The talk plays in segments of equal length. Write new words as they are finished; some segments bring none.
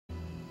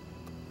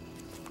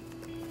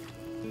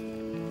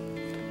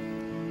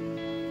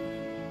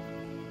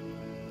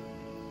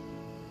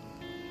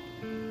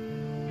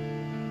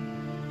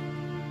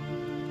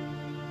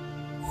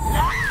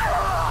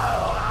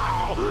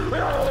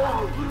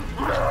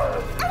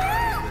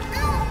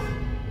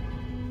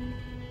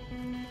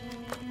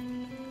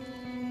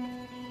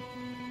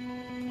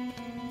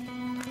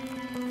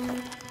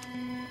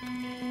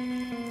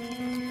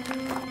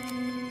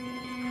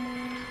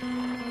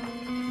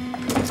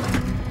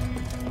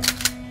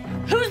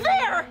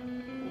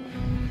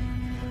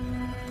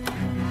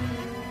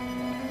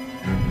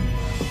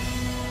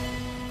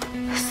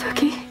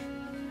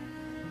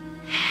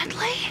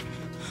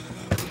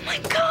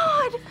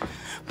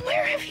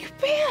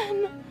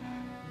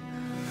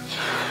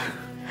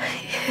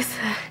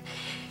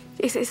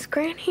Is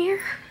Gran here?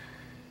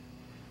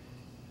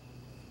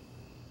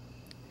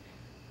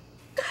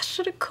 I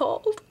should have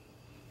called.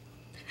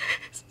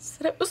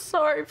 Said I was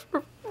sorry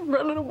for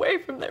running away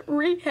from that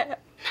rehab.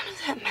 None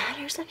of that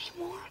matters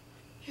anymore.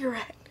 You're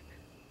right.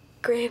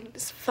 Gran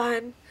is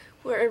fine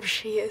wherever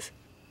she is.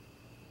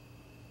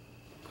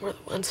 We're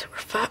the ones who were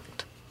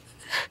fucked.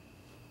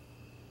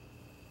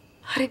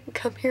 I didn't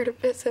come here to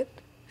visit.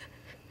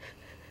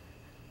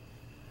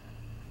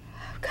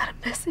 I've got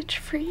a message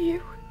for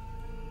you.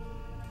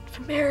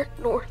 From Eric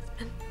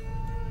Northman.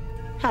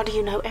 How do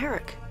you know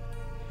Eric?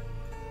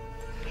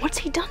 What's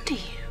he done to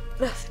you?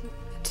 Nothing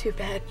too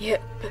bad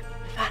yet, but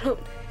if I don't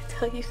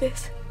tell you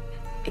this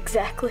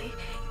exactly,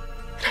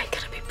 it ain't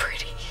gonna be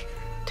pretty.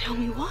 Tell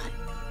me what?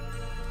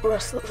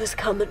 Russell is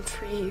coming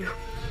for you.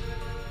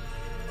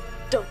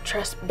 Don't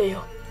trust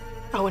Bill.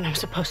 Oh, and I'm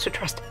supposed to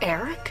trust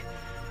Eric?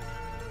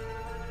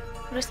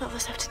 What does all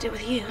this have to do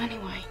with you,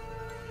 anyway?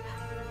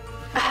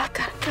 I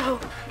gotta go.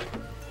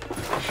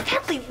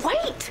 Hadley,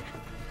 wait!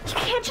 You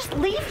can't just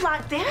leave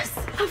like this.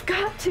 I've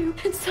got to,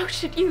 and so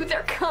should you.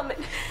 They're coming.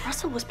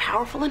 Russell was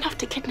powerful enough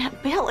to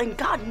kidnap Bill, and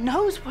God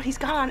knows what he's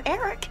got on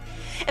Eric.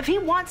 If he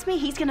wants me,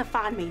 he's gonna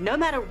find me, no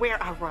matter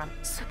where I run.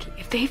 Sookie,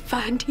 if they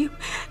find you,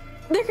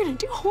 they're gonna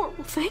do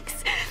horrible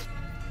things.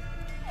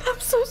 I'm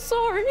so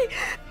sorry.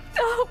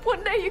 I hope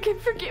one day you can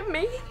forgive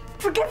me.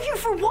 Forgive you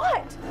for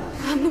what?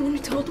 I'm the one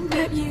who told them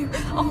about you.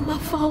 All my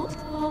fault.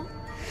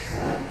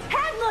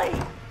 Hadley!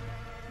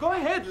 Go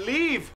ahead, leave.